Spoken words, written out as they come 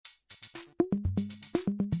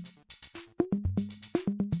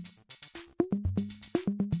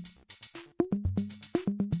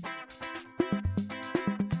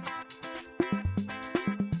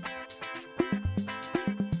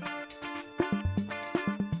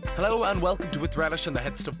Hello and welcome to With Relish on the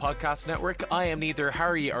Head Stuff Podcast Network. I am neither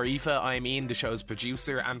Harry or Aoife, I am Ian, the show's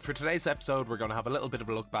producer, and for today's episode we're going to have a little bit of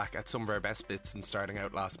a look back at some of our best bits since starting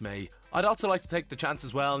out last May. I'd also like to take the chance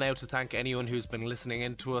as well now to thank anyone who's been listening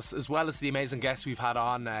in to us, as well as the amazing guests we've had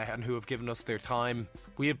on and who have given us their time.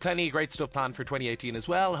 We have plenty of great stuff planned for 2018 as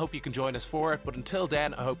well. I hope you can join us for it, but until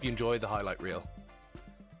then I hope you enjoy the highlight reel.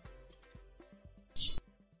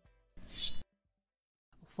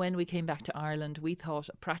 When we came back to Ireland, we thought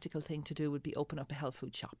a practical thing to do would be open up a health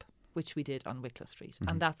food shop, which we did on Wicklow Street.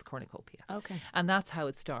 And that's Cornucopia. Okay. And that's how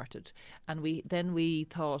it started. And we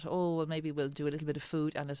thought, oh, well, maybe we'll do a little bit of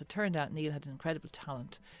food. And as it turned out, Neil had an incredible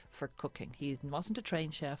talent for cooking. He wasn't a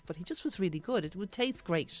trained chef, but he just was really good. It would taste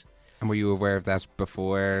great. And were you aware of that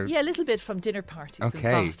before? Yeah, a little bit from dinner parties in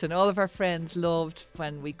Boston. All of our friends loved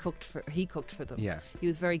when he cooked for them. Yeah. He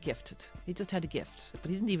was very gifted. He just had a gift, but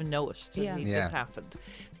he didn't even know it till Yeah. this happened.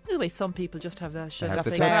 Anyway, some people just have that They have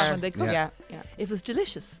the flair touch. when they cook. Yeah. It was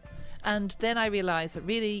delicious. And then I realised that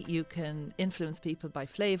really you can influence people by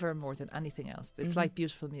flavour more than anything else. It's like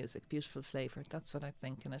beautiful music, beautiful flavour. That's what I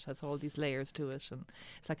think. And it has all these layers to it. And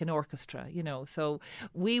it's like an orchestra, you know. So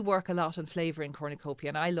we work a lot on flavour in Cornucopia.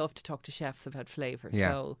 And I love to talk to chefs about flavour.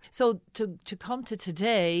 Yeah. So to come to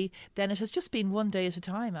today, then it has just been one day at a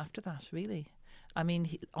time after that, really. I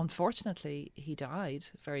mean, unfortunately, he died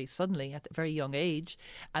very suddenly at a very young age.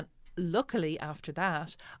 And luckily, after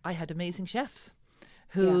that, I had amazing chefs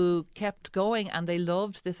who kept going, and they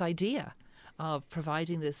loved this idea of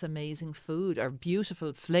providing this amazing food or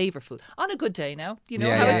beautiful flavour food on a good day. Now you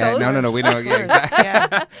know how it goes. No, we know. Yeah,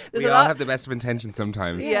 exactly. There's We a all lot, have the best of intentions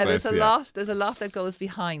sometimes. yeah, but, there's a lot. There's a lot that goes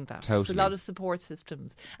behind that. There's Totally. a lot of support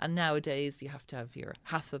systems, and nowadays you have to have your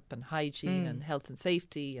HACCP and hygiene and health and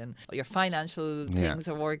safety, and your financial things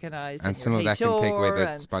are organised, And some of that can take away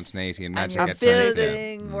the spontaneity and magic your at times.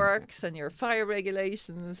 building works and your fire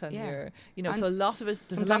regulations and your, you know, And so a lot of it.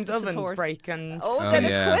 There's sometimes a lot of ovens support. break and Then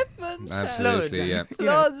yeah. equipment. Absolutely, yeah.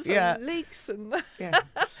 Floods Yeah. and leaks and yeah,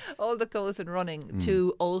 all that goes in running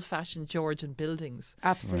to old-fashioned Georgian buildings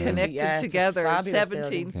absolutely connected yeah, it's a together, fabulous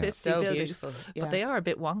building. 1750 So buildings. beautiful. Yeah. But they are a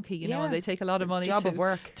bit wonky, you know, Yeah. and they take a lot of money Job to, of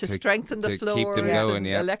work. to To- strengthen the to keep floors them going, and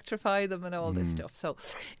yeah. electrify them and all this stuff. So,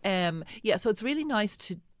 so it's really nice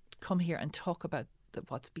to come here and talk about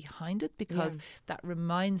what's behind it, because that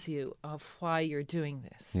reminds you of why you're doing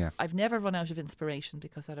this. Yeah. I've never run out of inspiration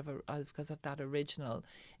because of that original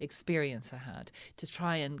experience I had, to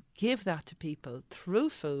try and give that to people through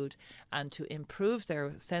food and to improve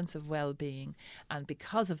their sense of well-being, and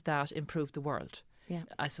because of that improve the world. Yeah.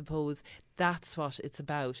 I suppose that's what it's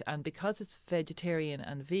about. And because it's vegetarian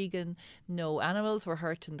and vegan, no animals were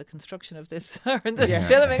hurt in the construction of this, or in the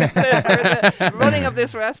filming of this, or the running of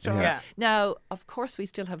this restaurant. Yeah. Now, of course, we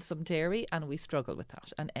still have some dairy, and we struggle with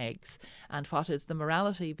that, and eggs. And what is the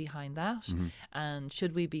morality behind that? And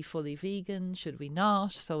should we be fully vegan? Should we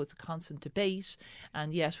not? So it's a constant debate.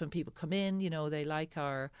 And yet, when people come in, you know, they like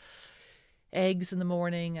our eggs in the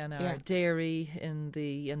morning and our dairy in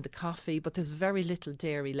the coffee, but there's very little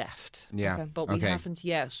dairy left. Yeah. Okay. But we haven't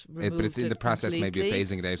yet removed But it's in the process maybe of completely.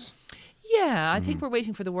 phasing it out. Yeah, I think we're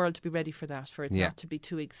waiting for the world to be ready for that, for it Yeah. not to be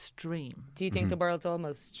too extreme. Do you think the world's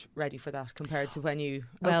almost ready for that compared to when you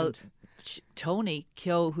Well, opened? Tony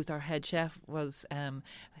Kyo, who's our head chef, was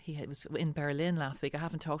was in Berlin last week. I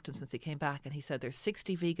haven't talked to him since he came back, and he said there's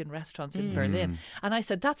 60 vegan restaurants in Berlin. And I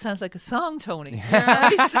said, that sounds like a song, Tony.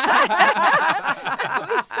 And we sang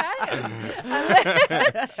it. And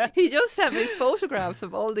then he just sent me photographs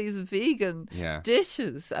of all these vegan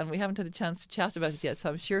dishes, and we haven't had a chance to chat about it yet, so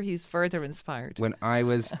I'm sure he's further inspired. When I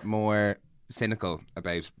was more cynical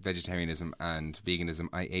about vegetarianism and veganism,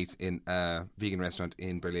 I ate in a vegan restaurant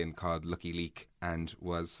in Berlin called Lucky Leek and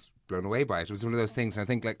was blown away by it. It was one of those things, and I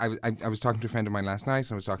think, like, I was talking to a friend of mine last night,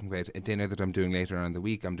 and I was talking about a dinner that I'm doing later on in the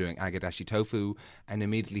week. I'm doing agadashi tofu, and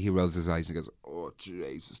immediately he rolls his eyes and he goes, "Oh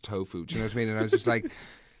Jesus, tofu." Do you know what I mean? And I was just like,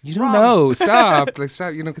 you don't know. Stop. Like,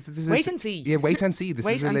 stop. You know, because this is Wait and see. Yeah, wait and see. This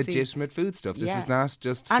Wait is a and see. legitimate food stuff. This Yeah. is not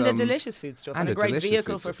just And a some- delicious food stuff, and a a great delicious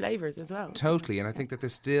vehicle food for stuff. flavours as well. Totally, and I think that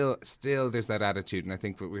there's still there's that attitude, and I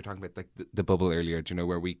think what we were talking about, like the bubble earlier, do you know,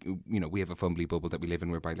 where we have a fumbly bubble that we live in,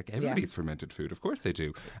 whereby like everybody eats fermented food, of course they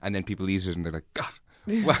do, and then people eat it and they're like, "Gah,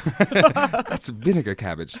 well, that's vinegar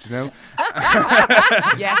cabbage," do you know?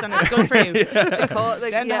 Yes, and it's good for you.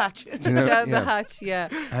 Down the hatch. Do you know? Down the Yeah. hatch, yeah.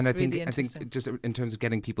 And I Really think interesting. just in terms of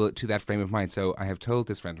getting people to that frame of mind, so I have told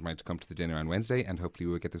this friend of mine to come to the dinner on Wednesday, and hopefully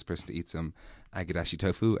we'll get this person to eat some agadashi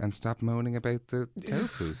tofu and stop moaning about the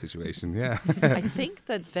tofu situation. Yeah. I think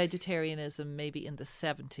that vegetarianism, maybe in the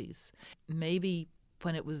 70s, maybe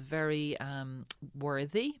when it was very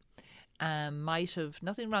worthy, might have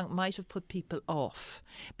put people off,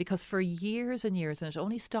 because for years and years, and it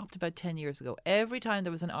only stopped about 10 years ago, every time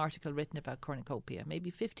there was an article written about cornucopia, maybe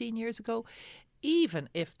 15 years ago, even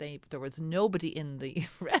if there was nobody in the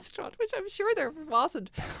restaurant, which I'm sure there wasn't,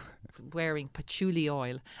 wearing patchouli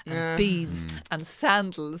oil and beads and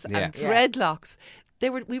sandals and dreadlocks,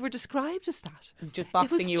 we were described as that. Just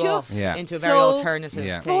boxing you just off into a very alternative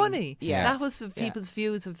thing. Funny. Yeah. That was people's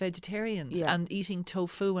views of vegetarians and eating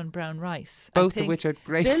tofu and brown rice. Both of which are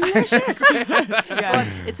great. Delicious. But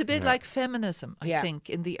it's a bit like feminism, I think,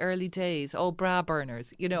 in the early days. Oh, bra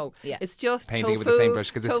burners, it's just painting tofu, with the same brush,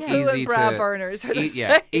 because it's tofu easy and bra to burners.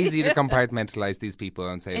 easy to compartmentalize these people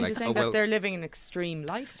and say, and like, to say that they're living an extreme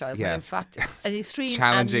lifestyle, when in fact it's an extreme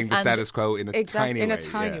challenging the status quo in a tiny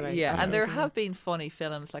way. way. Yeah, and there have been funny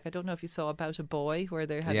films, like I don't know if you saw About a Boy, where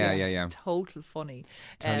they had total funny.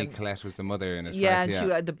 Toni Collette was the mother in it. Yeah, right? and she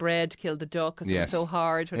had the bread killed the duck because it was so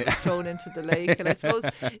hard when it was thrown into the lake. And I suppose,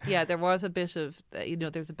 there was a bit of,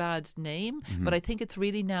 there's a bad name, but I think it's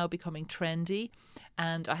really now becoming trendy.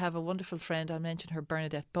 And I have a wonderful friend, I'll mention her,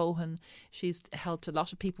 Bernadette Bohan. She's helped a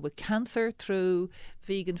lot of people with cancer through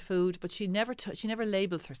vegan food, but she never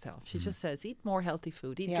labels herself. She just says, eat more healthy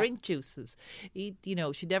food, drink juices, eat,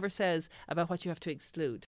 she never says about what you have to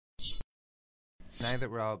exclude. Now that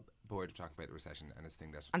we're all bored of talking about the recession and this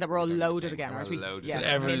thing and that we're all loaded again, aren't we?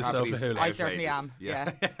 Everyone's so for I certainly am.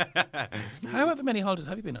 Yeah. However many holidays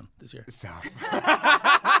have you been on this year? Stop.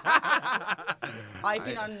 I've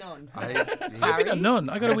been on none. I've been on none.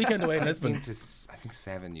 I got a weekend away in Lisbon. I've been to, I think,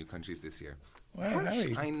 7 new countries this year. Wow,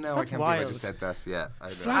 Harry. I know, That's I can't wild. believe I just said that. Yeah, I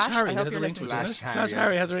know. Flash Ash, Harry I hope has a you're ring to it. listening. Doesn't it? Flash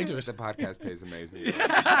Harry has a ring to it. The podcast pays amazing.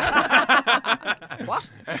 What?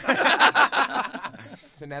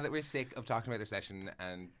 So now that we're sick of talking about the recession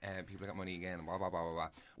and people have got money again and blah, blah, blah, blah, blah,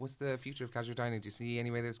 what's the future of casual dining? Do you see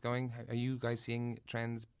any way that it's going? Are you guys seeing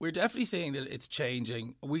trends? We're definitely seeing that it's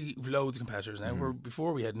changing. We've loads of competitors now.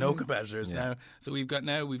 Before we had no competitors now. So we've got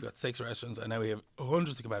 6 restaurants, and now we have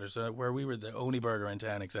hundreds of competitors. So where we were the only burger in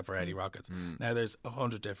town except for Eddie Rockets. Now there's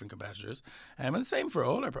 100 different competitors. And the same for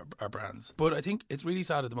all our brands. But I think it's really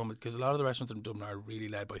sad at the moment because a lot of the restaurants in Dublin are really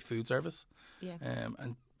led by food service. Yeah.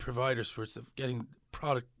 And providers for getting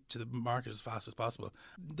product to the market as fast as possible.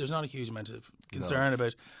 There's not a huge amount of concern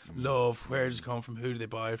about love, where does it come from, who do they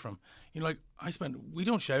buy it from. We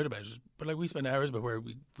don't shout about it, but we spend hours about where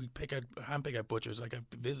we handpick out butchers. Like, I've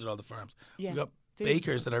visited all the farms. Yeah. We've got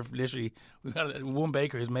bakers that are literally, we've got one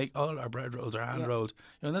baker who's make all our bread rolls are hand rolled.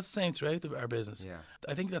 And that's the same throughout our business. Yeah.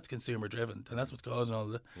 I think that's consumer driven, and that's what's causing all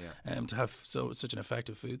the to have such an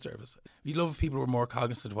effective food service. We'd love if people were more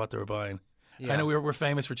cognizant of what they were buying. Yeah. I know we're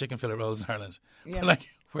famous for chicken fillet rolls in Ireland. Yeah. But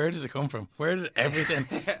where did it come from? Where did everything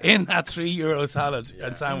in that €3 salad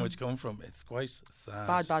and sandwich come from? It's quite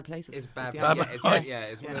sad. Bad places. It's bad. It's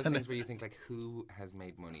one of those things where you think, who has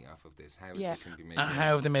made money off of this? How is this going to be made?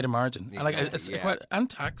 How have they made a margin? Exactly. And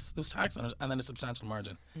tax. There's tax on it, and then a substantial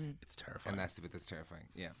margin. It's terrifying. And that's the bit that's terrifying.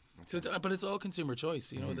 Yeah. So but it's all consumer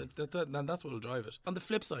choice. That's what will drive it. On the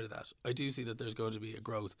flip side of that, I do see that there's going to be a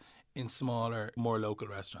growth in smaller, more local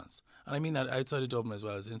restaurants. And I mean that outside of Dublin as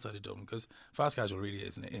well as inside of Dublin, because fast casual really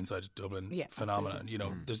is an inside of Dublin phenomenon.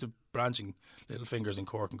 There's a branching Little Fingers in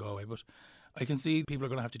Cork and Galway, but I can see people are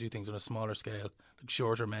going to have to do things on a smaller scale, like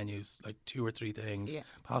shorter menus, like 2 or 3 things,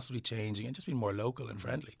 possibly changing and just being more local and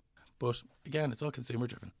friendly. But again, it's all consumer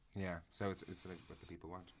driven. Yeah, so it's like what the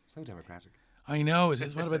people want. It's so democratic. I know, it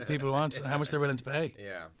is. What about the people want and how much they're willing to pay?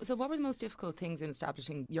 Yeah. So what were the most difficult things in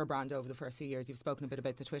establishing your brand over the first few years? You've spoken a bit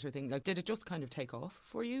about the Twitter thing. Did it just kind of take off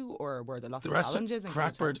for you, or were there lots of challenges? And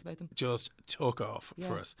Crackbird just took off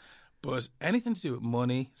for us. But anything to do with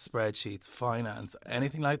money, spreadsheets, finance,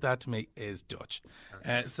 anything like that to me is Dutch.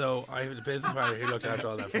 So I have a business partner who looked after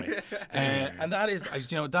all that for me. And that is,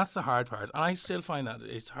 that's the hard part. And I still find that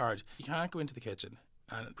it's hard. You can't go into the kitchen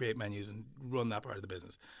and create menus and run that part of the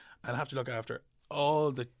business and have to look after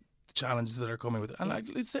all the challenges that are coming with it. And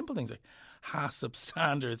it's simple things like HACCP,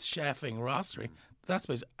 standards, chefing, rostering. That's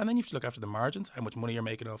basic. And then you have to look after the margins, how much money you're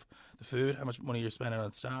making off the food, how much money you're spending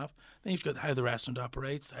on staff. Then you've got how the restaurant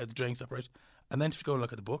operates, how the drinks operate. And then if you go and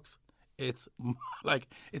look at the books, it's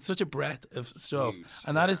it's such a breadth of stuff. Huge.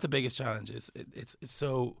 And that is the biggest challenge. It's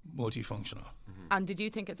so multifunctional. Mm-hmm. And did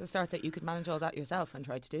you think at the start that you could manage all that yourself and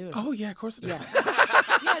try to do it? Oh yeah, of course I did.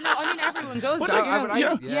 Yeah, no, I mean everyone does. But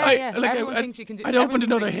everyone thinks you can do. I'd opened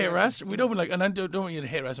another hit restaurant. We'd open and I don't want you to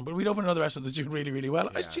hit restaurant, but we'd open another restaurant that's doing really, really well.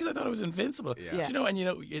 I thought it was invincible. Yeah.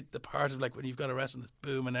 The part of when you've got a restaurant that's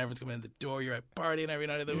booming, everyone's coming in the door, you're out partying every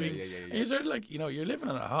night of the week. And you're sort of you're living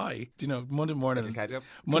on a high. Monday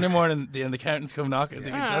morning and the accountants come knocking.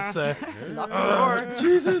 That's Lock the door.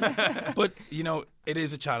 Jesus. But, you know, it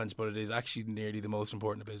is a challenge, but it is actually nearly the most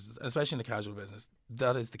important in business, especially in the casual business.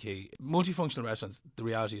 That is the key. Multifunctional restaurants, the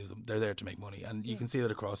reality is they're there to make money, and you can see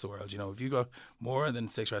that across the world. You know, if you got more than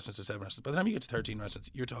 6 restaurants or 7 restaurants, by the time you get to 13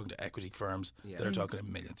 restaurants, you're talking to equity firms that are talking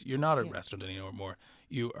in millions. You're not a restaurant anymore.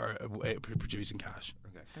 You are producing cash.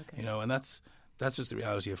 Okay. You know, and that's just the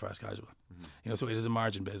reality of fast casual. You know, so it is a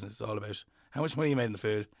margin business. It's all about how much money you made in the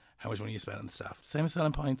food, how much money you spent on the staff. Same as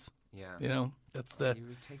selling pints. Yeah. You know, that's the. You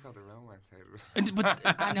would take all the romance out of it. But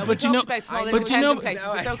I know, but we you know, talked about small but you know, independent places.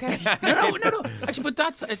 It's okay. no. Actually,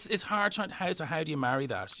 but it's hard trying. How do you marry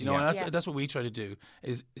that? You know, Yeah. and that's what we try to do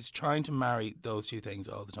is trying to marry those two things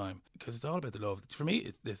all the time, because it's all about the love. For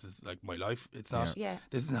me, this is like my life. It's not. Yeah.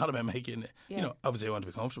 This is not about making. Yeah. You know, obviously I want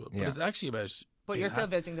to be comfortable, but Yeah. it's actually about. But being you're still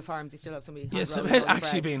happy. visiting the farms. You still have somebody. Yeah, it's hand about rolling all the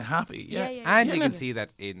actually breads. being happy. Yeah. And Yeah, you no. can see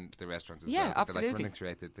that in the restaurants as Yeah, well. They're absolutely. like running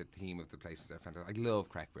throughout the theme of the places. They're fantastic. I love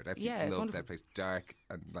Crackbird. I Yeah, absolutely it's love wonderful. that place. Dark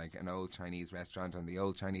and like an old Chinese restaurant, and the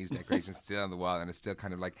old Chinese decorations still on the wall, and it's still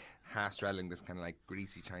kind of like half straddling this kind of like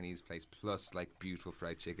greasy Chinese place, plus like beautiful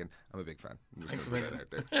fried chicken. I'm a big fan. I'm just Thanks gonna for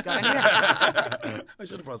put making that out there. I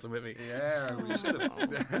should have brought some with me. Yeah, we should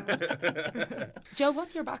have. Joe,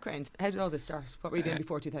 what's your background? How did all this start? What were you doing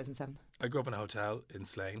before 2007? I grew up in a hotel in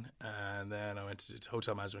Slane, and then I went to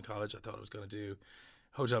hotel management college. I thought I was going to do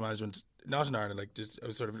hotel management, not in Ireland. Like, just, I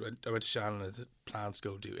went to Shannon and had plans to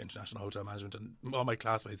go do international hotel management, and all my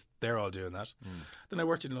classmates, they're all doing that. Then I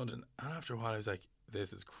worked in London, and after a while, I was like,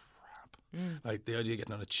 this is crap. Like the idea of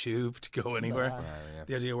getting on a tube to go anywhere, yeah.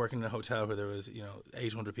 the idea of working in a hotel where there was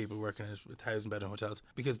 800 people working in it, 1,000-bedroom hotels,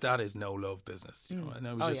 because that is no love business, you know, and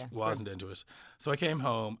I was Oh, just yeah, it's wasn't into it. So I came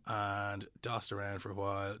home and dossed around for a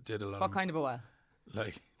while, did a lot What of kind of a while?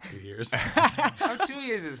 like 2 years. Oh, 2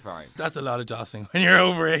 years is fine. That's a lot of dossing when you're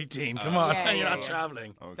over 18. Come on, Yeah, and you're yeah, not yeah.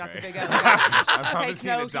 traveling. That's a big I've element. Take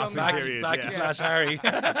seen a note, young dossing man. period. Back to yeah. Flash Harry.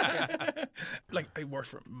 Like I worked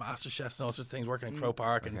for Master Chefs and all sorts of things, working in Crow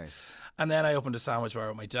Park, and then I opened a sandwich bar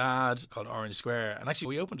with my dad called Orange Square, and actually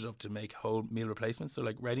we opened it up to make whole meal replacements, so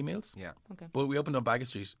like ready meals. Yeah. Okay. But we opened on Baggot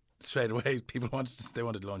Street straight away. People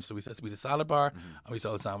wanted lunch, so we said we did a salad bar and we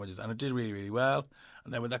sold sandwiches, and it did really, really well.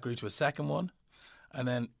 And then when that grew to a second one, and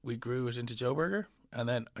then we grew it into Joe Burger. And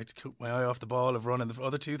then I took my eye off the ball of running the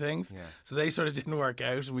other two things. Yeah. So they sort of didn't work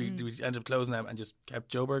out. And we ended up closing them and just kept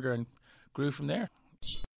Joe Burger and grew from there.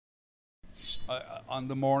 On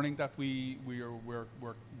the morning that we're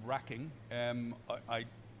racking, I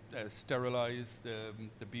sterilise the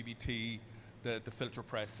BBT, the filter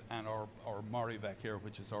press, and our Morivec here,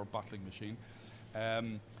 which is our bottling machine,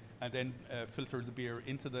 and then filter the beer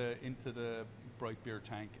into the bright beer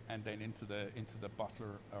tank, and then into the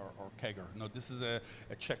bottler or kegger. Now this is a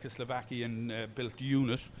Czechoslovakian built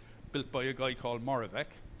unit, built by a guy called Morivec,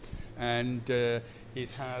 and it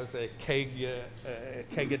has a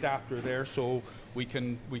keg adapter there, so we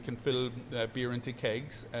can fill beer into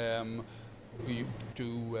kegs. We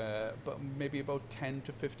do maybe about 10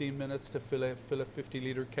 to 15 minutes to fill a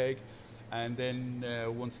 50-litre keg. And then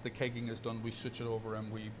once the kegging is done, we switch it over and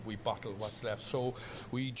we bottle what's left. So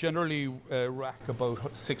we generally rack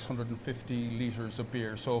about 650 litres of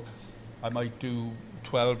beer. So I might do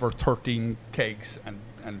 12 or 13 kegs and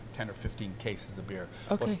 10 or 15 cases of beer.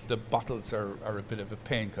 Okay. But the bottles are a bit of a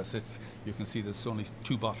pain, because you can see there's only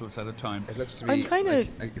 2 bottles at a time. It looks to me I'm kind of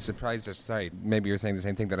I'm surprised. Sorry, maybe you're saying the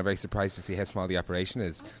same thing. That I'm very surprised to see how small the operation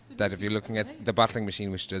is. That if you're looking at the bottling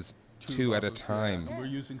machine, which does 2 at a bottles, time. Yeah. We're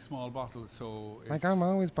using small bottles, so Like it's I'm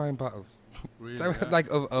always buying bottles, really, like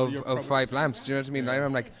You're of probably- 5 lamps. Do you know what I mean? Now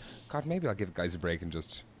I'm like, God, maybe I'll give guys a break and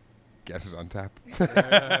just get it on tap.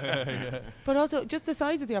 But also, just the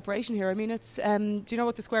size of the operation here. I mean, it's. Do you know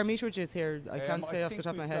what the square meterage is here? I can't say I off the think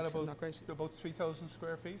top of my we've head. got I'm not great. About 3,000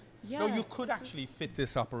 square feet. Yeah. No, you could actually fit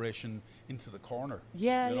this operation into the corner.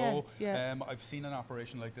 Yeah, you know? yeah. I've seen an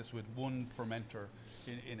operation like this with one fermenter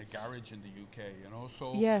in a garage in the UK. You know,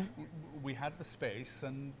 so Yeah. We had the space,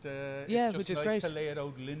 and Yeah, it's just which is nice great. to lay it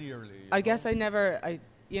out linearly. I guess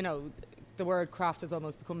the word craft has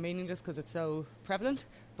almost become meaningless because it's so prevalent.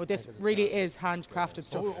 But this really is handcrafted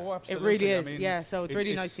stuff. Oh, It absolutely. really I is. mean, Yeah, so it's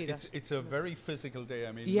really nice to see it's, that. It's a very physical day.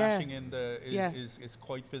 I mean, Yeah. mashing in Yeah. is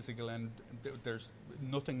quite physical, and there's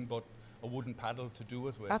nothing but a wooden paddle to do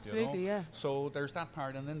it with. Absolutely, you know? yeah. So there's that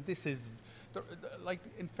part, and then this is, like,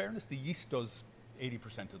 in fairness, the yeast does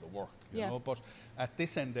 80% of the work. You Yeah. know, but at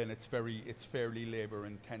this end, then it's fairly labour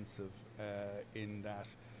intensive in that.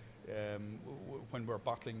 When we're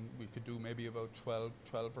bottling, we could do maybe about 12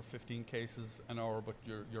 or 15 cases an hour, but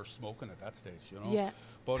you're smoking at that stage, you know. Yeah.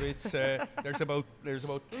 But it's there's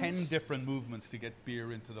about 10 different movements to get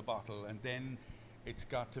beer into the bottle, and then it's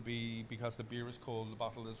got to be, because the beer is cold, the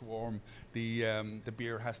bottle is warm. The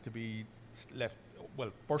beer has to be left.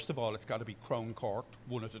 Well, first of all, it's got to be crown corked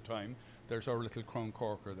one at a time. There's our little crown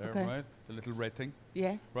corker there, Okay. right? The little red thing.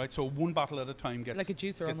 Yeah. Right, so one bottle at a time gets Like a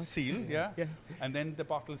juicer gets almost. sealed, yeah. Yeah. And then the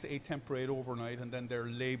bottles attemperate overnight, and then they're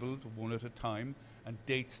labelled one at a time and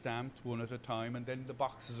date stamped one at a time, and then the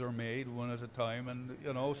boxes are made one at a time, and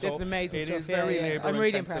so This is amazing it stuff, is yeah, very yeah. labour I'm really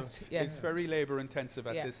intensive. impressed, yeah. It's very labour intensive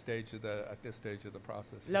at Yeah. this stage of the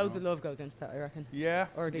process. Loads of love goes into that, I reckon. Yeah.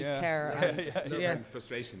 Or at least yeah. care Yeah, and yeah, yeah. And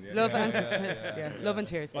frustration. Yeah. Love Yeah, and yeah, frustration. yeah, Love and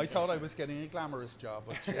tears. I thought I was getting a glamorous job,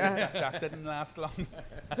 but that didn't last long.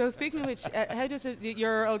 So speaking of which, how does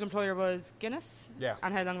your old employer was Guinness? Yeah.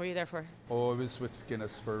 And how long were you there for? Oh, I was with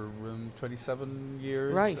Guinness for 27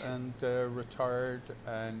 years. Right. And retired,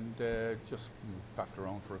 and just faffed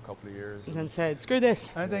around for a couple of years. And then said, screw this.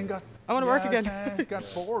 And then I wanna work again.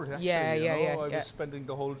 Got bored, actually. Yeah, you yeah, know. yeah, I yeah. was spending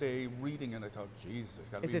the whole day reading, and I thought, geez, there's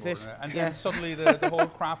got to Is be this more. it? And Yeah. then suddenly the whole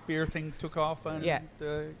craft beer thing took off, and Yeah.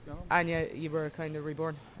 you know. And you were kind of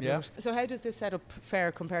reborn. Yeah. So how does this setup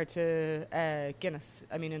fare compared to Guinness?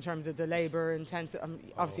 I mean, in terms of the labour intensive,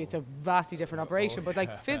 obviously it's a vastly different operation, but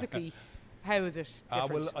like physically, how is it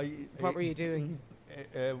different? What were you doing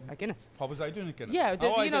at Guinness? What was I doing at Guinness? Yeah,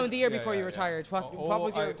 I in the did- year yeah, before yeah, you yeah. retired, what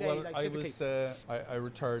was your day like physically? I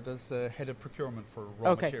retired as head of procurement for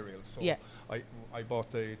raw Okay. materials. So Yeah. I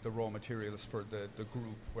bought the raw materials for the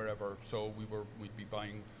group wherever. So we'd be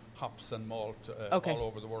buying hops and malt Okay. all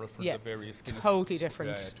over the world for Yeah, the various Guinness. totally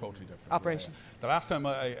different Yeah, totally different operation. yeah. The last time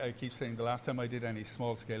I keep saying the last time I did any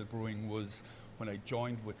small scale brewing was when I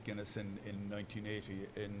joined with Guinness in 1980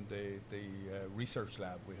 in the research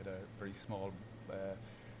lab. We had a very small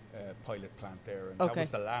pilot plant there, and that Okay. was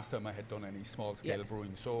the last time I had done any small scale Yeah.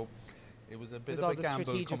 brewing. So it was a bit There's of all a the gamble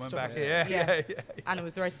strategic coming stuff. back. Yeah. Yeah. And it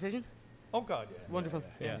was the right decision? Oh God, yeah. Wonderful.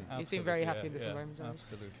 Yeah. You seem very absolutely, happy in this yeah, environment, don't you?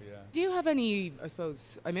 Absolutely, yeah. Do you have any, I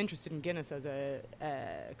suppose, I'm interested in Guinness as a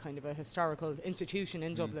kind of a historical institution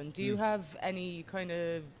in Dublin. Do you have any kind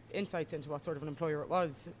of insights into what sort of an employer it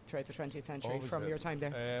was throughout the 20th century Always from your time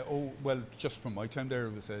there? Well, just from my time there,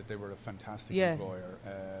 they were a fantastic Yeah. employer.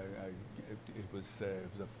 It was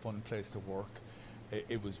a fun place to work.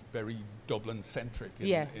 It was very Dublin centric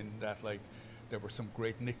in that, like, there were some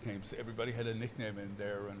great nicknames. Everybody had a nickname in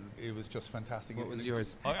there, and it was just fantastic. What was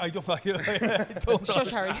yours? I don't. I don't Shush,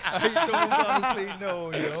 Harry. I don't honestly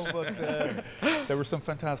know, but there were some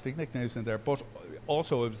fantastic nicknames in there. But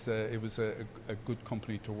also, it was a good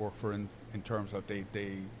company to work for in terms of they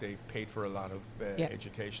paid for a lot of Yeah.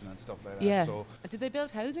 education and stuff like that. Yeah. So Did they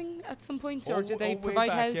build housing at some point, or did they way provide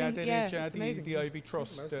back, housing? Yeah, they did, it's amazing. the Ivy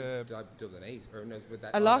Trust. Most of Dublin 8, or no, with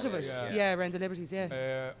that A lot of that it, area. yeah, around the Liberties,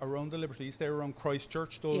 yeah. Around the Liberties, they were around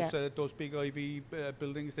Christchurch. Those Yeah. those big Ivy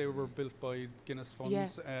buildings, they were built by Guinness funds, Yeah.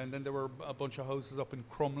 and then there were a bunch of houses up in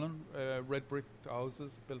Crumlin, red brick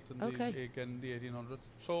houses built in Okay. the 1800s.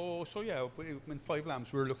 So yeah, in Five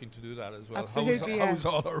Lambs we were looking to do that as well. Absolutely, yeah. House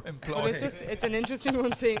all our But employees. it's an interesting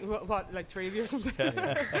one seeing what like 3 of you or something.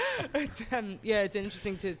 It's it's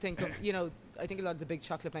interesting to think of, I think a lot of the big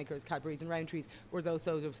chocolate makers, Cadbury's and Rowntree's, were those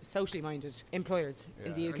sort of socially minded employers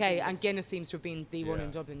in the Yeah. UK, and Guinness seems to have been the one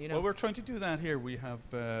in Dublin, Well, we're trying to do that here. We have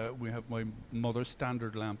my mother's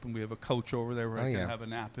standard lamp, and we have a couch over there where I can have a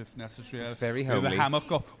nap if necessary. It's very We have homely. a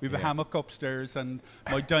hammock up. We have a hammock upstairs, and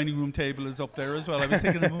my dining room table is up there as well. I was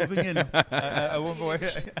thinking of moving in. I won't go away.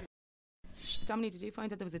 Dominique, did you find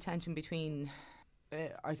that there was a tension between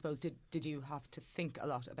I suppose, did you have to think a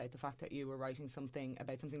lot about the fact that you were writing something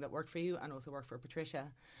about something that worked for you and also worked for Patricia,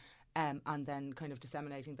 and then kind of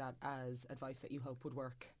disseminating that as advice that you hope would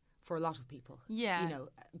work for a lot of people? Yeah.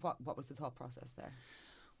 What was the thought process there?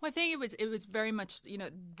 Well, I think it was very much,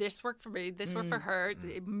 this worked for me, this worked for her,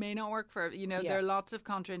 it may not work for, there are lots of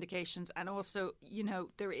contraindications, and also,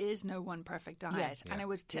 there is no one perfect diet. And it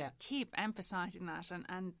was to keep emphasising that,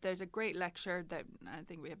 and there's a great lecture that I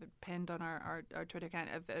think we have it pinned on our Twitter account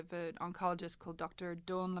of an oncologist called Dr.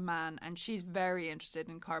 Dawn Leman, and she's very interested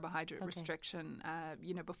in carbohydrate restriction,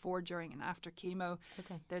 before, during and after chemo.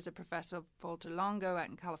 Okay. There's a professor, Walter Longo, out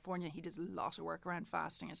in California. He does a lot of work around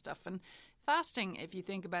fasting and stuff, and fasting, if you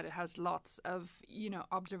think about it, has lots of,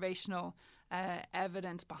 observational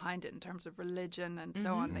evidence behind it in terms of religion and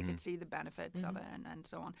so on. They can see the benefits of it and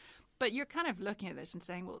so on. But you're kind of looking at this and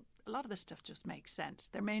saying, well, a lot of this stuff just makes sense.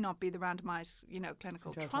 There may not be the randomized,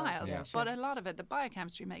 clinical trials, but a lot of it, the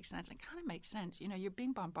biochemistry makes sense. It kind of makes sense. You're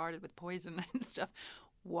being bombarded with poison and stuff.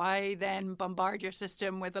 why then bombard your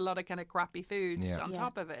system with a lot of kind of crappy foods on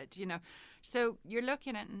top of it, you know? So you're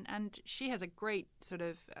looking at, and she has a great sort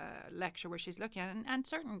of lecture where she's looking at, and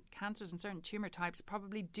certain cancers and certain tumour types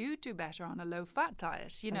probably do better on a low-fat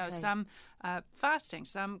diet. You know, some fasting,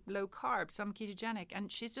 some low carb, some ketogenic,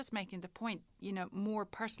 and she's just making the point, you know, more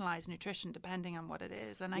personalised nutrition depending on what it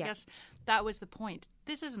is. And I guess that was the point.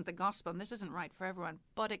 This isn't the gospel, and this isn't right for everyone,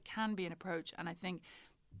 but it can be an approach, and I think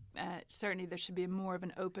certainly there should be more of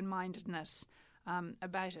an open-mindedness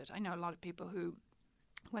about it. I know a lot of people who,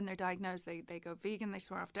 when they're diagnosed, they go vegan, they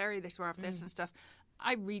swear off dairy, they swear off this and stuff.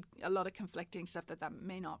 I read a lot of conflicting stuff that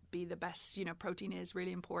may not be the best. You know, protein is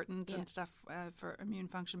really important and stuff for immune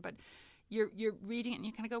function, but you're reading it and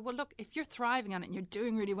you kind of go, well, look, if you're thriving on it and you're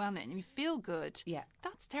doing really well in it and you feel good,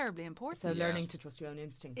 that's terribly important. So learning to trust your own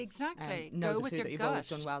instincts. Exactly. Know go the with food your that you've gut. always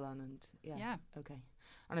done well on, and okay.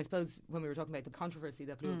 And I suppose when we were talking about the controversy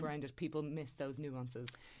that blew up around it, people miss those nuances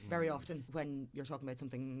very often when you're talking about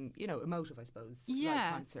something, you know, emotive, I suppose, like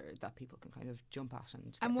cancer, that people can kind of jump at and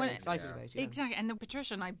get very excited about. You know? Exactly. And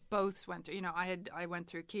Patricia and I both went through, you know, I went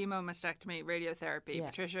through chemo, mastectomy, radiotherapy. Yeah.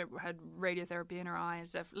 Patricia had radiotherapy in her eye and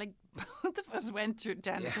stuff. Like, both of us went through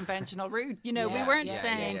down the conventional route. You know, we weren't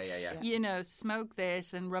saying, you know, smoke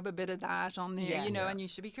this and rub a bit of that on there, you know, and you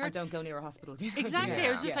should be cured. Or don't go near a hospital. Exactly. It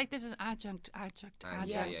was just like, this is adjunct.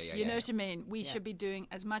 You know what I mean? We should be doing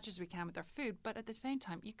as much as we can with our food, but at the same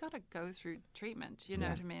time, you got to go through treatment. You know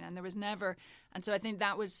what I mean? And there was never, and so I think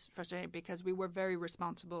that was frustrating because we were very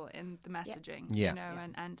responsible in the messaging, you know,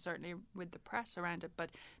 and certainly with the press around it.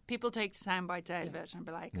 But people take sound bites out of it and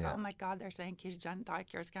be like, "Oh my God, they're saying ketogenic diet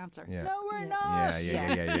cures cancer." Yeah. No, we're not.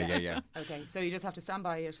 Yeah. Okay, so you just have to stand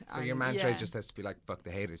by it. So your mantra just has to be like, "Fuck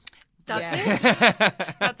the haters." That's it.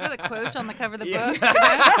 That's the quote on the cover of the book. You know? You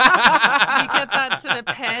get that sort of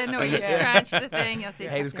pen or you scratch the thing, you'll see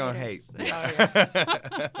haters going hate.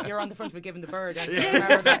 You're on the front of it giving the bird. And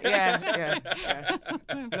remember that? Yeah.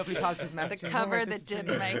 Lovely positive message. The cover that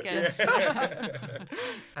didn't make it.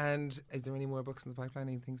 And is there any more books in the pipeline?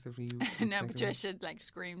 Any things that you? No, Patricia like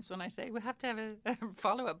screams when I say we have to have a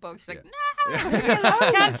follow-up book. She's like, no,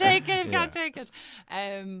 can't take it.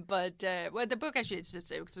 But well, the book actually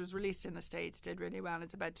it was released in the States, did really well.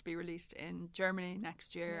 It's about to be released in Germany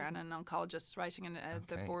next year, and an oncologist writing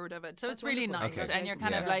the forward of it. So it's really nice, and you're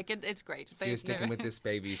kind of like, it's great. So you're sticking with this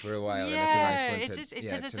baby for a while, yeah, and it's a nice one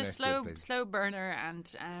because it's a slow burner,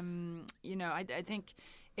 and you know, I think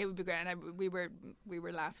it would be great. And we were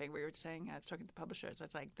laughing. We were saying, I was talking to the publishers. I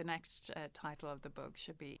was like, the next title of the book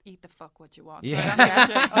should be "Eat the Fuck What You Want." Yeah,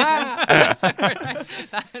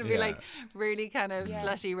 that would be like really kind of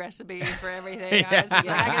slutty recipes for everything. I was just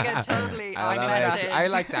like, I could get totally on message. I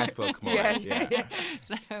like that book more.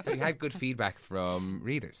 So, you had good feedback from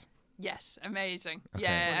readers. Yes, amazing. Okay.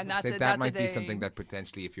 Yeah, and that's so it. That might be something that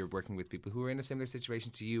potentially, if you're working with people who are in a similar situation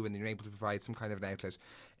to you, and you're able to provide some kind of an outlet,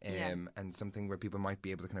 and something where people might be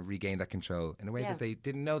able to kind of regain that control in a way that they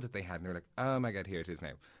didn't know that they had, and they're like, "Oh my God, here it is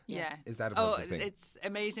now." Yeah, is that a positive thing? It's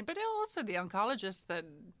amazing, but also the oncologists that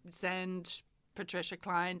send Patricia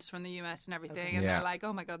clients from the US and everything, and they're like,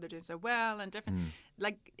 "Oh my God, they're doing so well," and different.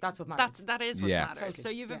 Like that's what matters. That is what matters. Totally. So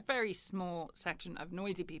you have a very small section of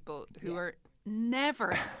noisy people who are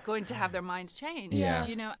never going to have their minds changed.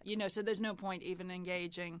 You know, so there's no point even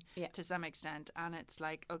engaging to some extent, and it's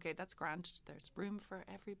like, okay, that's grand, there's room for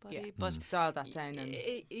everybody, but dial that down and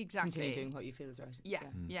exactly continue doing what you feel is right.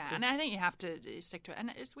 Cool. And I think you have to stick to it,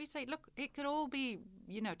 and as we say, look, it could all be,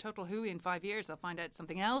 you know, total hooey in 5 years. They'll find out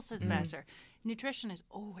something else is better. Nutrition is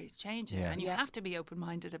always changing, and you have to be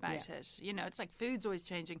open-minded about it. You know, it's like food's always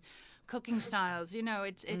changing, cooking styles, you know,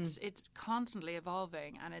 it's constantly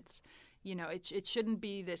evolving, and it's, you know, it shouldn't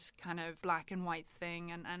be this kind of black and white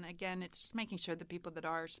thing. And again, it's just making sure the people that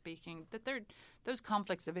are speaking, that those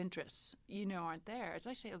conflicts of interests, you know, aren't there. As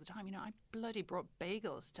I say all the time, you know, I bloody brought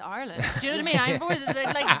bagels to Ireland. Do you know what I mean?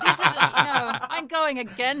 Like, this is, you know, I'm going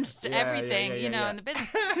against everything, you know, in the business.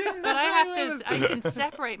 But I can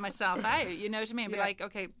separate myself out, you know what I mean? Be like,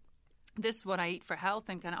 okay, this is what I eat for health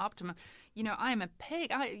and kind of optimum. You know, I'm a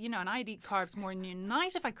pig. And I'd eat carbs more than a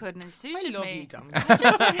night if I could, and it suited me.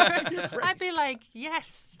 I'd be like,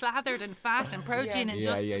 yes, slathered in fat and protein and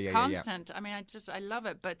just constant. I mean, I love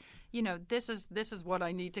it. But you know, this is what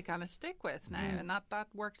I need to kind of stick with now, and that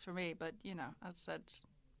works for me. But you know, as I said,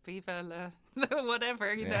 Viva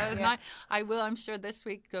whatever, you know. And I'm sure this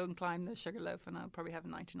week go and climb the Sugarloaf, and I'll probably have a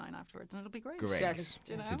 99 afterwards, and it'll be great.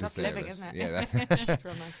 You know? That's living, isn't it? Yeah, that's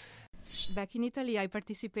real nice. Back in Italy, I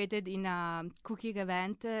participated in a cooking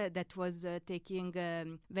event that was taking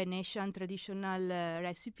Venetian traditional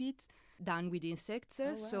recipes done with insects.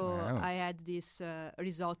 wow. So Wow. I had this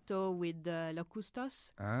risotto with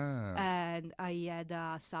locustas. And I had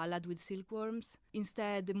a salad with silkworms.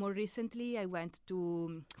 Instead, more recently, I went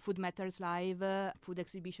to Food Matters Live food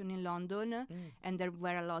exhibition in London, and there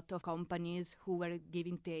were a lot of companies who were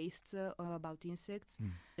giving tastes about insects.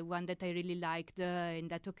 The one that I really liked in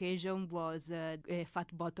that occasion was a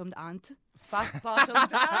fat-bottomed ant.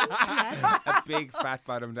 Fat-bottomed ant. Yes. A big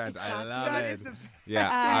fat-bottomed ant. I Exactly. love That it. is the Yeah,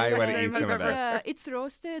 best I want to way eat some of ever. that. It's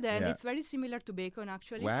roasted and Yeah. it's very similar to bacon,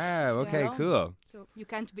 actually. Wow, okay, Yeah. cool. So you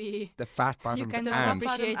can't be... The fat-bottomed can The ant.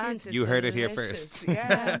 appreciate fat-bottomed it. ant is You heard it here delicious. first.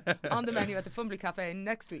 Yeah, on the menu at the Fumbly Cafe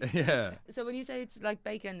next week. Yeah. So when you say it's like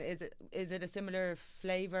bacon, is it a similar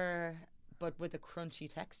flavour but with a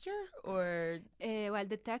crunchy texture, or Well,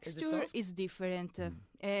 the texture soft? is different.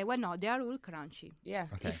 Well, no, they are all crunchy. yeah?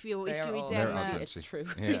 Okay. If you They are eat all them, They're all crunchy, crunchy. it's true.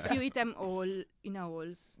 Yeah. if you eat them all in a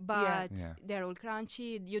whole, but Yeah. they're all crunchy.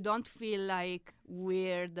 You don't feel like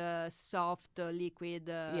weird, soft, liquid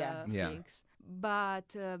Yeah. Yeah. things.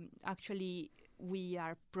 But actually, we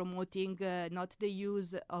are promoting not the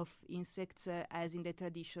use of insects as in the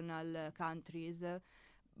traditional countries,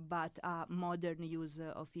 but a modern use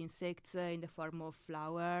of insects in the form of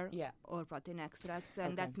flour Yeah. or protein extracts,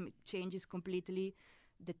 and Okay. that changes completely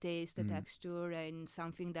the taste, the texture, and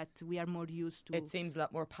something that we are more used to. It seems a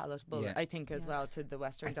lot more palatable, Yeah. I think, as Yes. well to the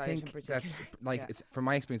Western I diet in think particular. that's like Yeah. it's from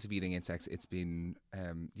my experience of eating insects. It's been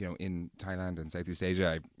in Thailand and Southeast Asia.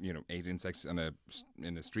 I ate insects in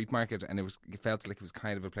a street market, and it felt like it was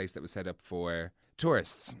kind of a place that was set up for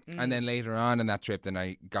tourists. And then later on in that trip, then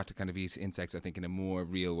I got to kind of eat insects, I think, in a more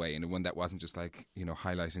real way, in a one that wasn't just like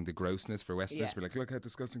highlighting the grossness for Westerners. Yeah. Be like, look how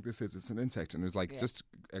disgusting this is. It's an insect, and it was like Yeah. just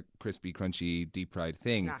a crispy, crunchy, deep fried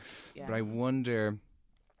thing. Snack, yeah. But I wonder,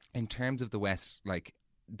 in terms of the West, like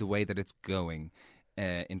the way that it's going,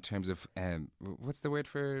 in terms of what's the word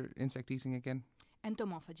for insect eating again?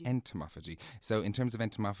 Entomophagy. Entomophagy. So, in terms of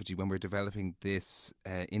entomophagy, when we're developing this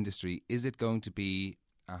industry, is it going to be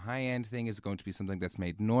a high-end thing? Is it going to be something that's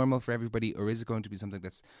made normal for everybody, or is it going to be something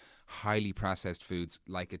that's highly processed foods,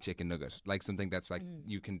 like a chicken nugget, like something that's like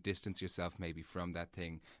you can distance yourself maybe from that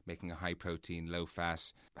thing, making a high-protein,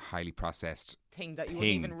 low-fat, highly processed thing that you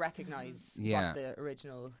thing. wouldn't even recognise Yeah. what the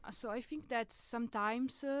original. So I think that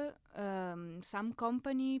sometimes some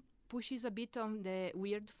company pushes a bit on the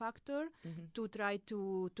weird factor to try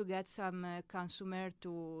to get some consumer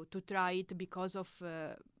to try it because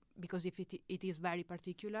if it is very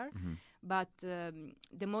particular. But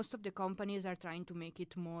the most of the companies are trying to make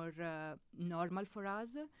it more normal for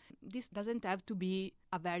us. This doesn't have to be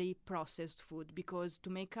a very processed food, because to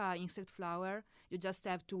make a insect flour, you just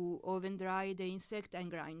have to oven dry the insect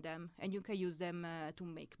and grind them, and you can use them to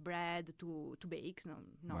make bread, to bake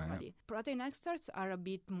normally. Protein extracts are a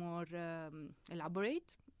bit more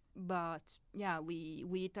elaborate. But yeah, we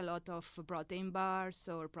eat a lot of protein bars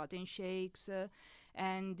or protein shakes,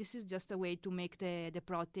 and this is just a way to make the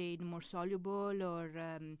protein more soluble or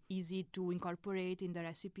easy to incorporate in the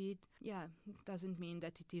recipe. Yeah, it doesn't mean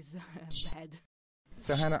that it is bad.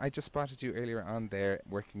 So, Hannah, I just spotted you earlier on there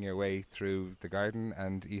working your way through the garden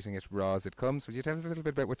and eating it raw as it comes. Would you tell us a little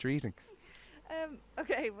bit about what you're eating?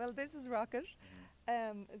 Okay, well, this is rocket.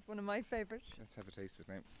 It's one of my favourites. Let's have a taste of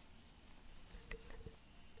it now.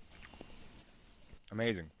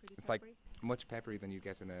 Amazing. It's like much peppery than you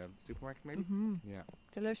get in a supermarket, maybe? Yeah.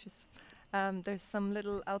 Delicious. There's some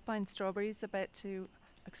little alpine strawberries about to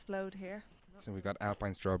explode here. So we've got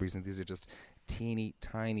alpine strawberries, and these are just teeny,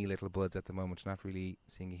 tiny little buds at the moment. Not really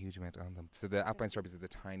seeing a huge amount on them. So the alpine strawberries are the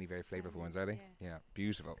tiny, very flavourful ones, are they? Yeah.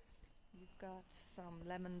 Beautiful. You've got some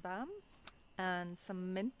lemon balm and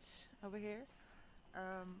some mint over here.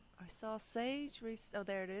 I saw sage. Oh,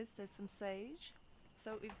 there it is. There's some sage.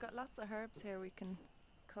 So we've got lots of herbs here we can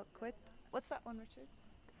cook with. What's that one, Richard?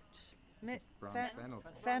 Fennel.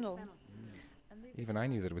 Fennel. And these Even I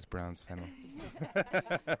knew that it was Brown's fennel.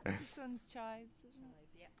 this one's chives, isn't it?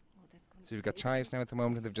 Yeah. Oh, that's going So you've got chives now at the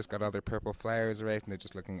moment, and they've just got all their purple flowers right, and they're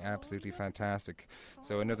just looking absolutely fantastic.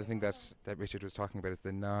 So another thing that Richard was talking about is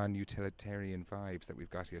the non-utilitarian vibes that we've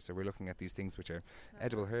got here. So we're looking at these things which are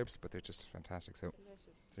edible herbs, but they're just fantastic. So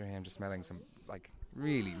here I am just smelling some like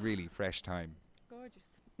really, really fresh thyme.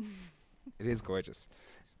 gorgeous. It is gorgeous.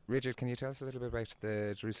 Richard, can you tell us a little bit about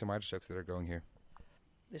the Jerusalem artichokes that are growing here?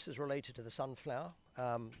 This is related to the sunflower,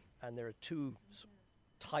 and there are two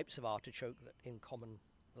types of artichoke that in common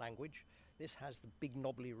language. This has the big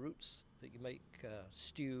knobbly roots that you make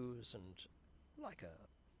stews and like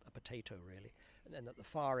a potato really. And then at the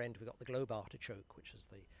far end we've got the globe artichoke, which is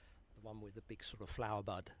the one with the big sort of flower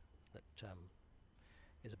bud that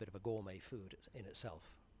is a bit of a gourmet food in itself.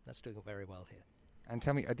 That's doing very well here. And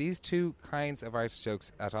tell me, are these two kinds of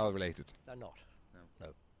artichokes at all related? They're not. No.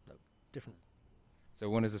 Different. So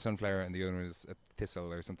one is a sunflower and the other one is a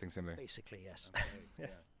thistle or something similar. Basically, yes. Yes.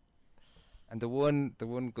 And the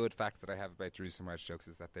one good fact that I have about Jerusalem artichokes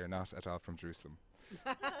is that they're not at all from Jerusalem.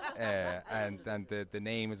 And the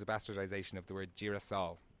name is a bastardization of the word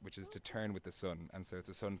girasol, which is to turn with the sun, and so it's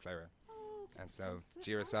a sunflower. And so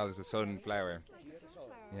girasol is a sunflower.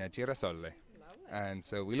 Yeah, girasole. And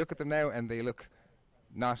so we look at them now and they look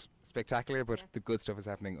not spectacular, but the good stuff is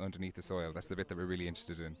happening underneath the soil. That's the bit that we're really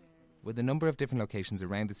interested in. With a number of different locations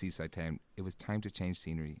around the seaside town, it was time to change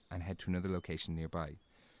scenery and head to another location nearby.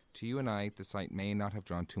 To you and I, the site may not have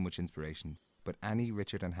drawn too much inspiration, but Annie,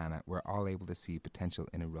 Richard and Hannah were all able to see potential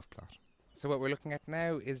in a rough plot. So what we're looking at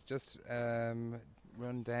now is just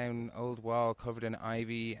run down old wall covered in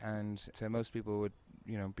ivy, and to most people would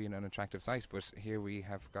be an unattractive site, but here we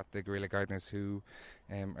have got the guerrilla gardeners who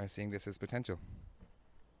are seeing this as potential.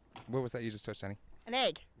 What was that you just touched, Annie? An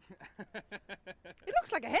egg. It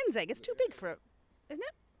looks like a hen's egg. It's too big for it, isn't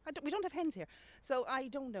it? We don't have hens here, so I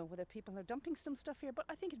don't know whether people are dumping some stuff here, but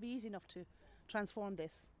I think it'd be easy enough to transform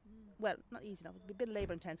this. Well, not easy enough, it'd be a bit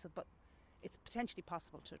labour intensive, but it's potentially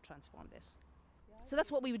possible to transform this. So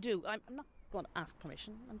that's what we would do. I'm not going to ask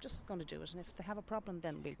permission, I'm just going to do it, and if they have a problem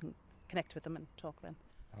then we can connect with them and talk then.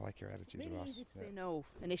 I like your attitude a lot. It's really easy to say no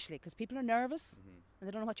initially, because people are nervous and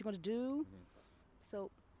they don't know what you're going to do.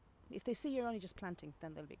 So if they see you're only just planting,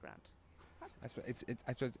 then they'll be grand. I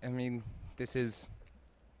suppose this is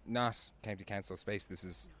not County Council space, this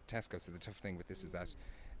is Tesco, so the tough thing with this is that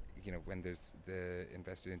when there's the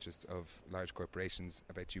invested interests of large corporations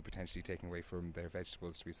about you potentially taking away from their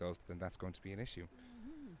vegetables to be sold, then that's going to be an issue.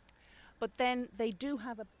 But then they do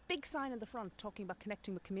have a big sign in the front talking about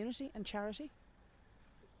connecting with community and charity.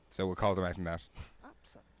 So we'll call them out on that.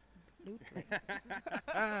 Absolutely.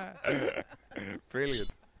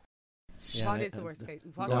 Brilliant. What is the worst case?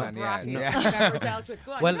 What on, brat yeah. you've ever dealt with?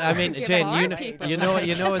 Go on, Well, I mean, give Jane, them you know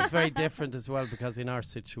it's very different as well, because in our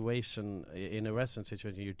situation, in a restaurant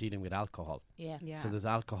situation, you're dealing with alcohol. Yeah. So there's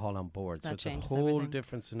alcohol on board. So it's a whole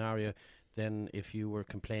different scenario than if you were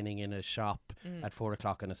complaining in a shop at 4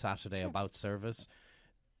 o'clock on a Saturday about service.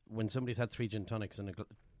 When somebody's had 3 gin tonics and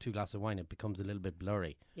 2 glasses of wine, it becomes a little bit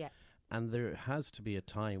blurry. Yeah. And there has to be a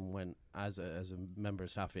time when, as a member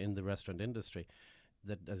of staff in the restaurant industry,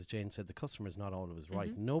 that, as Jane said, the customer is not always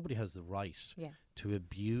right. Nobody has the right to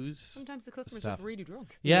abuse. Sometimes the customer's staff. just really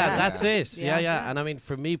drunk. Yeah, that's it. Yeah. And I mean,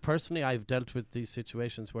 for me personally, I've dealt with these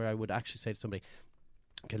situations where I would actually say to somebody,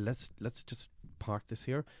 okay, let's just park this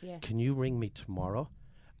here. Yeah. Can you ring me tomorrow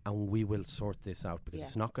and we will sort this out, because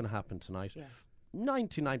it's not going to happen tonight.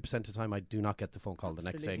 99% of the time I do not get the phone call the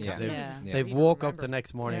next day, because they've woke up the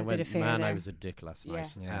next morning and went, man, I was a dick last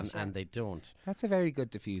night. And they don't. That's a very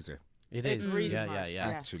good diffuser. It is. Really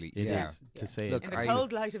Actually, it is to say. Look, in the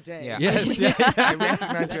cold light of day. Yeah. Yes. I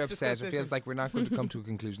recognise you're upset. It feels like we're not going to come to a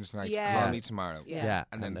conclusion tonight. Yeah. Call me tomorrow. Yeah.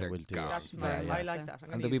 And then they they're will do gone. it. That's smart. I like that.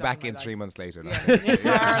 And they'll be back in 3 months later. With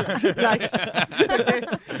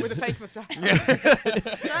a fake moustache.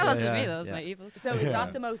 That wasn't me. That was my evil. So is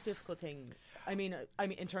that the most difficult thing? I mean,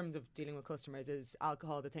 in terms of dealing with customers, is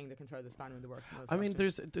alcohol the thing that can throw the spanner in the works most I mean,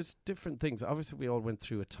 often? there's different things. Obviously, we all went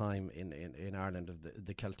through a time in Ireland of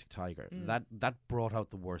the Celtic Tiger. That brought out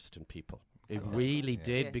the worst in people. It really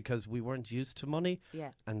did, because we weren't used to money,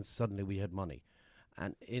 and suddenly we had money.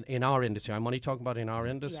 And in our industry, I'm only talking about in our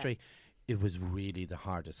industry, it was really the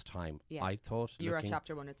hardest time, I thought. You were at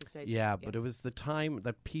chapter 1 at the stage. Yeah, but it was the time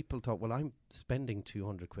that people thought, well, I'm spending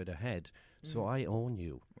 200 quid a head, so I own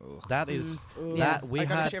you. Ugh. That is that we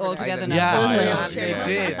had all together now. Yeah,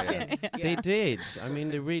 Yeah. they did. I mean,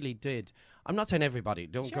 they really did. I'm not saying everybody.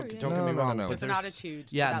 Don't get me wrong. No. But There's an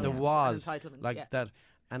attitude. Yeah, there was an entitlement, like that.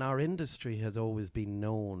 And our industry has always been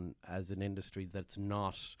known as an industry that's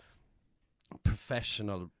not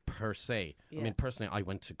professional per se. I mean, personally, I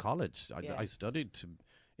went to college. I studied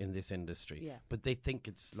in this industry. But they think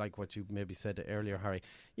it's like what you maybe said earlier, Harry.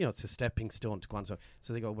 It's a stepping stone to go on. So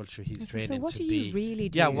they go, well, sure, he's training to be... So what do you really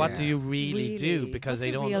do? Yeah, what do you really do? Because they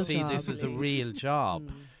don't see this as a real job.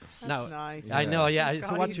 That's nice. I know,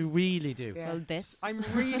 so what do you really do? Well, this. I'm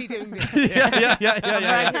really doing this.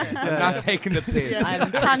 I'm not taking the piss.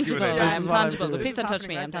 I'm tangible. I'm tangible. But doing. please don't touch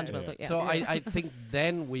me. I'm tangible. But So I think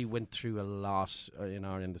then we went through a lot in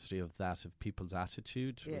our industry of that, of people's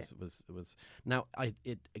attitude. Was now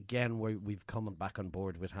we've come back on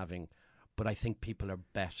board with having, but I think people are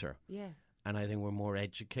better. Yeah. and I think we're more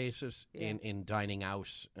educated in dining out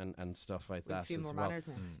and stuff like that. A few as more well. manners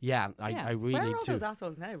now. Yeah, I really Where are all do. those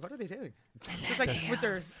assholes now? What are they doing? Just like with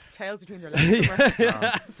their tails between their legs.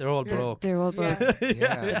 They're all broke. They're all broke. But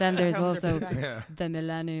then there's also Yeah. the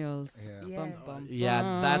millennials. Yeah. Bum, bum, Yeah,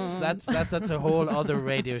 bum. that's a whole other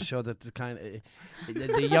radio show. That kind of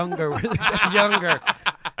the younger.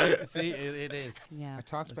 See, it is. Yeah. I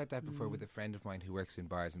talked about that before with a friend of mine who works in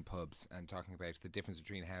bars and pubs, and talking about the difference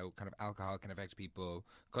between how kind of alcohol can affect people,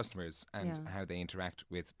 customers, and how they interact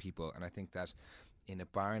with people. And I think that in a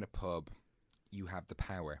bar and a pub, you have the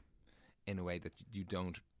power in a way that you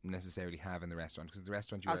don't necessarily have in the restaurant, because the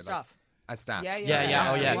restaurant you are like a staff. Yeah.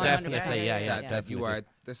 Oh yeah, definitely. Yeah. That you are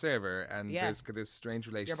the server, and there's this strange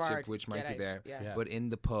relationship which might be there. Yeah. But in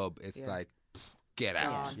the pub, it's like, get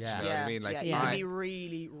out. Yeah. Do you know what I mean? Like, it can be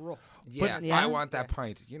really rough. Yeah, I want that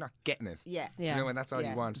pint. You're not getting it. Yeah. Do you know, and that's all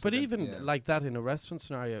you want. But even like that in a restaurant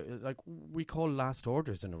scenario, like we call last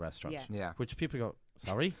orders in a restaurant. Yeah. Which people go,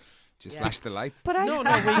 sorry? Just flash the lights. But no,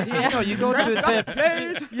 you go to a table.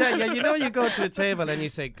 You go to a table and you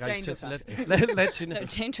say, guys, Jane just does let you know. No,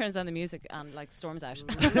 Jane turns on the music and like storms out.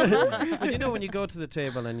 But you know, when you go to the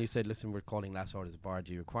table and you say, listen, we're calling last orders bar,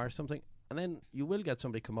 do you require something? And then you will get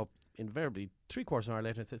somebody come up invariably 3/4 of an hour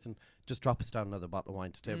later and say, listen, just drop us down another bottle of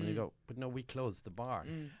wine to the table. And you go, but no, we closed the bar.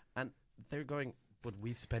 And they're going, but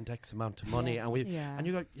we've spent X amount of money, and and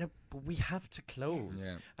you go, yeah, but we have to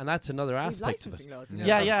close, and that's another aspect of it.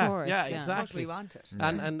 Yeah, exactly. We want it,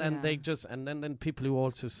 and they just and then people who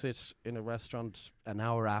also sit in a restaurant an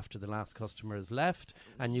hour after the last customer has left,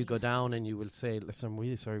 and you go down and you will say, listen, I'm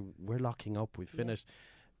really sorry, we're locking up, we've finished,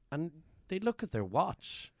 and they look at their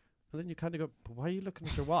watch. And then you kind of go, but why are you looking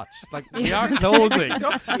at your watch? Like, we are closing. Yeah.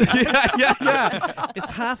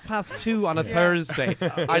 It's 2:30 on a Thursday.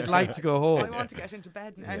 I'd like to go home. I want to get into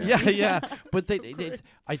bed now. Yeah. But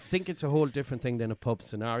I think it's a whole different thing than a pub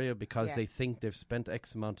scenario, because they think they've spent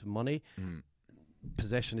X amount of money.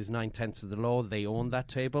 Possession is 9/10 of the law. They own that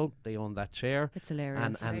table. They own that chair. It's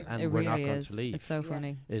hilarious. And it we're really not going is. to leave. It's so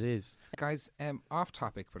funny. It is. Guys, off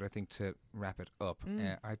topic, but I think to wrap it up,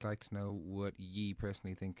 I'd like to know what ye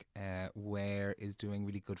personally think where is doing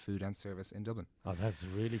really good food and service in Dublin. Oh, that's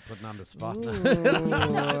really putting on the spot. You can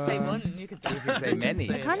just say one. You can say many.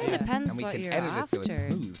 It kind of depends and we what can you're edit after. it so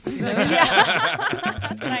it's smooth.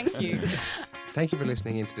 Thank you. Thank you for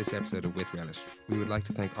listening into this episode of With Relish. We would like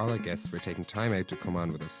to thank all our guests for taking time out to come on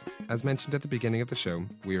with us. As mentioned at the beginning of the show,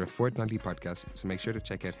 we are a fortnightly podcast, so make sure to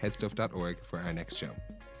check out headstuff.org for our next show.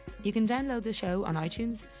 You can download the show on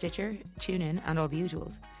iTunes, Stitcher, TuneIn, and all the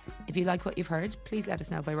usuals. If you like what you've heard, please let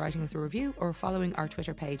us know by writing us a review or following our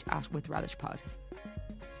Twitter page @WithRelishPod.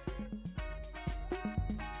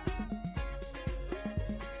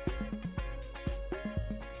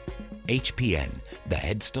 HPN, the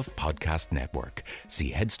Headstuff Podcast Network.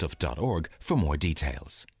 See headstuff.org for more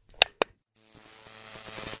details.